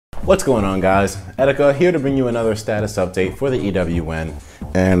What's going on, guys? Etika here to bring you another status update for the EWN.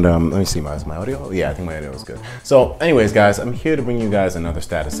 And let me see, my audio? Yeah, I think my audio is good. So anyways, guys, I'm here to bring you guys another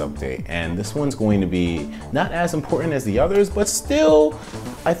status update. And this one's going to be not as important as the others, but still,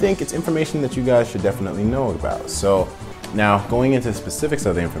 I think it's information that you guys should definitely know about. So now, going into the specifics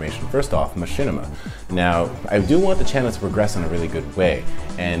of the information, first off, Machinima. Now, I do want the channel to progress in a really good way,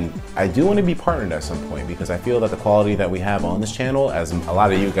 and I do want to be partnered at some point because I feel that the quality that we have on this channel, as a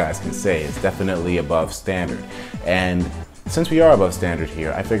lot of you guys can say, is definitely above standard. And since we are above standard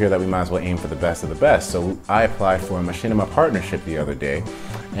here, I figure that we might as well aim for the best of the best. So I applied for a Machinima partnership the other day,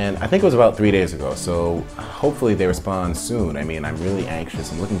 and I think it was about 3 days ago. So hopefully they respond soon. I mean, I'm really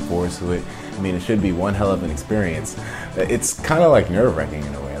anxious. I'm looking forward to it. I mean, it should be one hell of an experience. It's kind of like nerve-wracking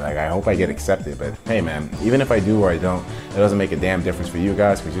in a way. Like, I hope I get accepted, but hey man, even if I do or I don't, it doesn't make a damn difference for you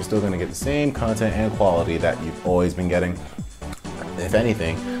guys because you're still gonna get the same content and quality that you've always been getting. If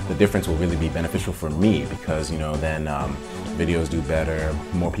anything, the difference will really be beneficial for me because, you know, then videos do better,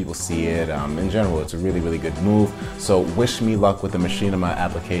 more people see it. In general, it's a really, really good move. So wish me luck with the Machinima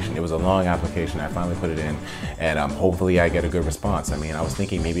application. It was a long application. I finally put it in, and hopefully I get a good response. I mean, I was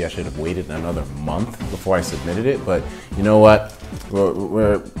thinking maybe I should have waited another month before I submitted it, but you know what?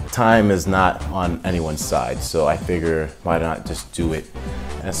 Time is not on anyone's side, so I figure why not just do it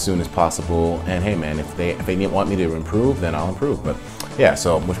as soon as possible. And hey man, if they want me to improve, then I'll improve. But yeah,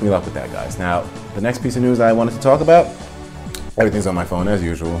 so wish me luck with that, guys. Now, the next piece of news I wanted to talk about, everything's on my phone as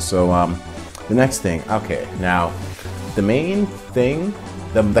usual. So the next thing, okay, now the main thing,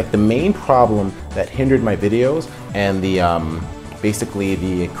 the main problem that hindered my videos and the basically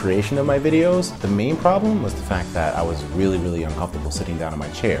the creation of my videos, the main problem was the fact that I was really, really uncomfortable sitting down in my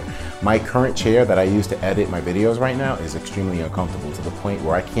chair. My current chair that I use to edit my videos right now is extremely uncomfortable to the point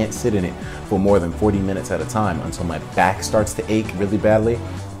where I can't sit in it for more than 40 minutes at a time until my back starts to ache really badly,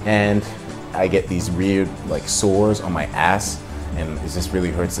 and I get these weird like sores on my ass, and it just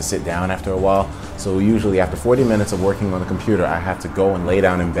really hurts to sit down after a while. So usually after 40 minutes of working on the computer, I have to go and lay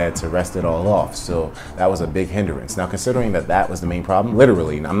down in bed to rest it all off. So that was a big hindrance. Now, considering that that was the main problem,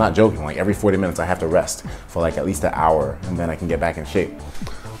 literally, I'm not joking, like every 40 minutes I have to rest for like at least an hour and then I can get back in shape.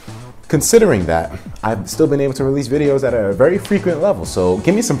 Considering that, I've still been able to release videos at a very frequent level, so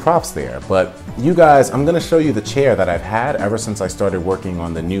give me some props there. But you guys, I'm gonna show you the chair that I've had ever since I started working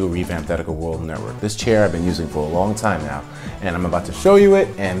on the new revamped Etika World Network. This chair I've been using for a long time now, and I'm about to show you it,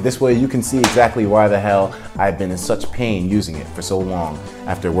 and this way you can see exactly why the hell I've been in such pain using it for so long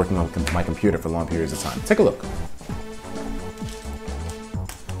after working on my computer for long periods of time. Take a look.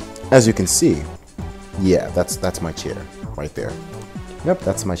 As you can see, yeah, that's my chair right there. Yep,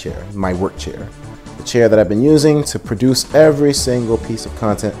 that's my chair, my work chair. The chair that I've been using to produce every single piece of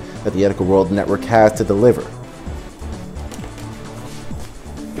content that the Etika World Network has to deliver.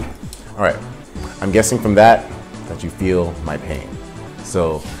 All right, I'm guessing from that you feel my pain.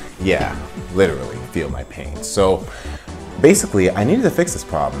 So yeah, literally feel my pain. So basically, I needed to fix this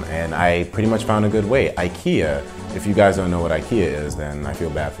problem, and I pretty much found a good way. IKEA, if you guys don't know what IKEA is, then I feel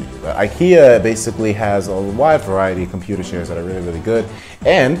bad for you. But IKEA basically has a wide variety of computer chairs that are really, really good.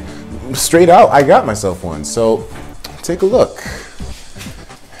 And straight out, I got myself one. So take a look.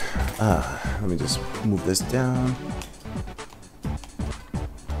 Let me just move this down.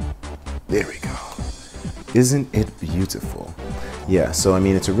 There we go. Isn't it beautiful? Yeah, so I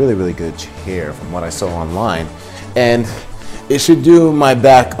mean, it's a really, really good chair from what I saw online. And it should do my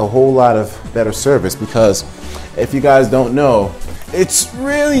back a whole lot of better service because if you guys don't know, it's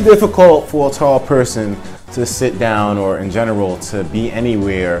really difficult for a tall person to sit down or in general to be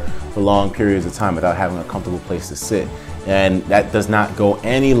anywhere for long periods of time without having a comfortable place to sit. And that does not go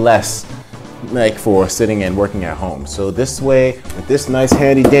any less like for sitting and working at home. So this way, with this nice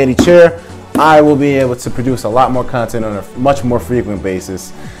handy dandy chair, I will be able to produce a lot more content on a much more frequent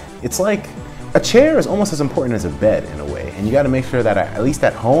basis. It's like a chair is almost as important as a bed in a way, and you got to make sure that at least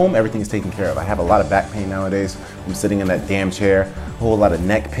at home everything is taken care of. I have a lot of back pain nowadays from sitting in that damn chair, a whole lot of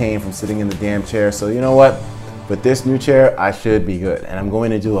neck pain from sitting in the damn chair. So you know what? With this new chair, I should be good. And I'm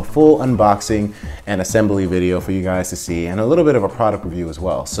going to do a full unboxing and assembly video for you guys to see, and a little bit of a product review as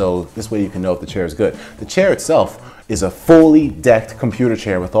well. So this way you can know if the chair is good. The chair itself is a fully decked computer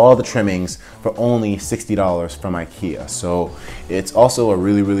chair with all the trimmings for only $60 from IKEA. So it's also a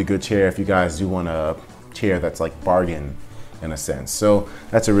really, really good chair if you guys do want a chair that's like bargain in a sense. So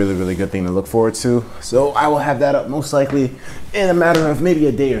that's a really, really good thing to look forward to. So I will have that up most likely in a matter of maybe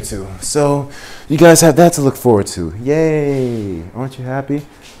a day or two. So you guys have that to look forward to. Yay! Aren't you happy?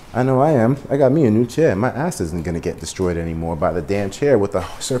 I know I am. I got me a new chair. My ass isn't gonna get destroyed anymore by the damn chair with a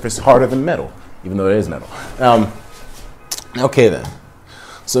surface harder than metal, even though it is metal. Okay then.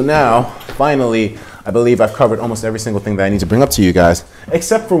 So now, finally, I believe I've covered almost every single thing that I need to bring up to you guys,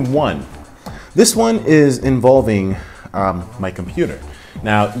 except for one. This one is involving my computer.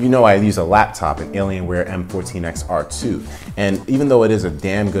 Now, you know I use a laptop, an Alienware M14X R2, and even though it is a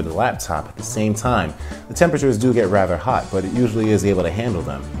damn good laptop, at the same time, the temperatures do get rather hot, but it usually is able to handle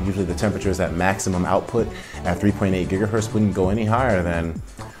them. Usually the temperatures at maximum output at 3.8 gigahertz wouldn't go any higher than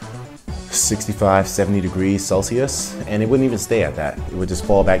 65, 70 degrees Celsius, and it wouldn't even stay at that. It would just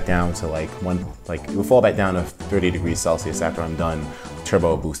fall back down to it would fall back down to 30 degrees Celsius after I'm done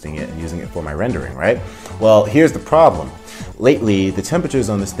turbo boosting it and using it for my rendering, right? Well, here's the problem. Lately, the temperatures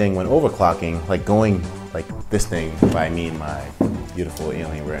on this thing when overclocking, like going like this thing, by I mean my beautiful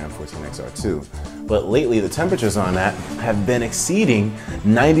Alienware M14X R2. But lately, the temperatures on that have been exceeding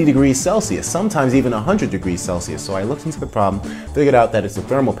 90 degrees Celsius, sometimes even 100 degrees Celsius. So I looked into the problem, figured out that it's the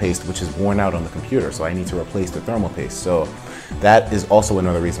thermal paste which is worn out on the computer, so I need to replace the thermal paste. So that is also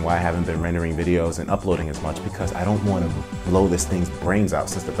another reason why I haven't been rendering videos and uploading as much, because I don't want to blow this thing's brains out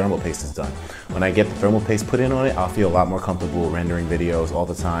since the thermal paste is done. When I get the thermal paste put in on it, I'll feel a lot more comfortable rendering videos all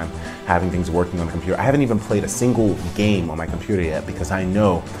the time, having things working on the computer. I haven't even played a single game on my computer yet because I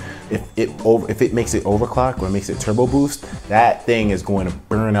know if it makes it overclock or makes it turbo boost, that thing is going to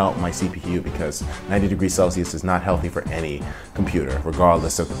burn out my CPU, because 90 degrees Celsius is not healthy for any computer,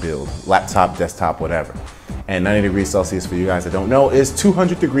 regardless of the build, laptop, desktop, whatever. And 90 degrees Celsius, for you guys that don't know, is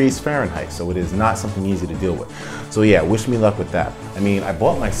 200 degrees Fahrenheit, so it is not something easy to deal with. So yeah, wish me luck with that. I mean, I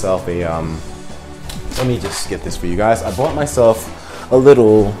bought myself a, let me just get this for you guys. I bought myself a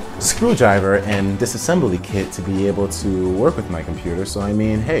little screwdriver and disassembly kit to be able to work with my computer. So I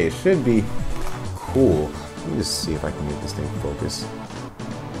mean, hey, it should be cool. Let me just see if I can make this thing focus.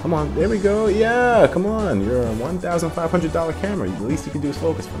 Come on, there we go. Yeah, come on. You're a $1,500 camera. The least you can do is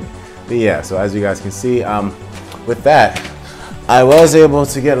focus for me. But yeah, so as you guys can see, with that, I was able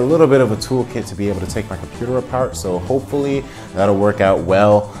to get a little bit of a toolkit to be able to take my computer apart. So hopefully that'll work out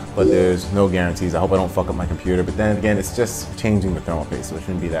well, but there's no guarantees. I hope I don't fuck up my computer. But then again, it's just changing the thermal paste, so it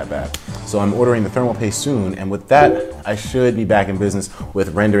shouldn't be that bad. So I'm ordering the thermal paste soon, and with that, I should be back in business with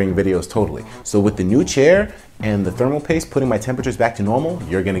rendering videos totally. So with the new chair and the thermal paste putting my temperatures back to normal,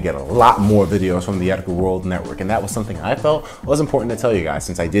 you're gonna get a lot more videos from the Etika World Network. And that was something I felt was important to tell you guys,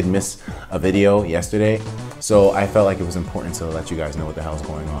 since I did miss a video yesterday. So I felt like it was important to let you guys know what the hell's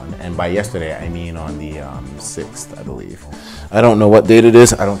going on. And by yesterday, I mean on the 6th, I believe. I don't know what date it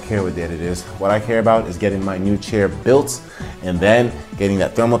is. I don't care what date it is. What I care about is getting my new chair built and then getting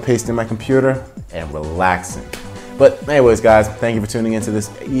that thermal paste in my computer and relaxing. But anyways, guys, thank you for tuning into this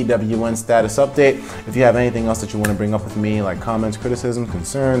EWN status update. If you have anything else that you want to bring up with me, like comments, criticisms,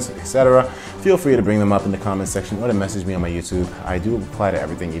 concerns, etc., feel free to bring them up in the comments section or to message me on my YouTube. I do reply to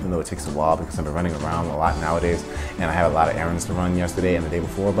everything, even though it takes a while because I've been running around a lot nowadays, and I had a lot of errands to run yesterday and the day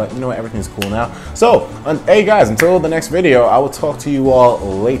before, but you know what, everything's cool now. So, hey guys, until the next video, I will talk to you all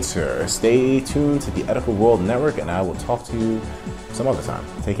later. Stay tuned to the Etika World Network, and I will talk to you some other time.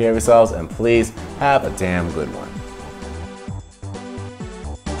 Take care of yourselves, and please have a damn good one.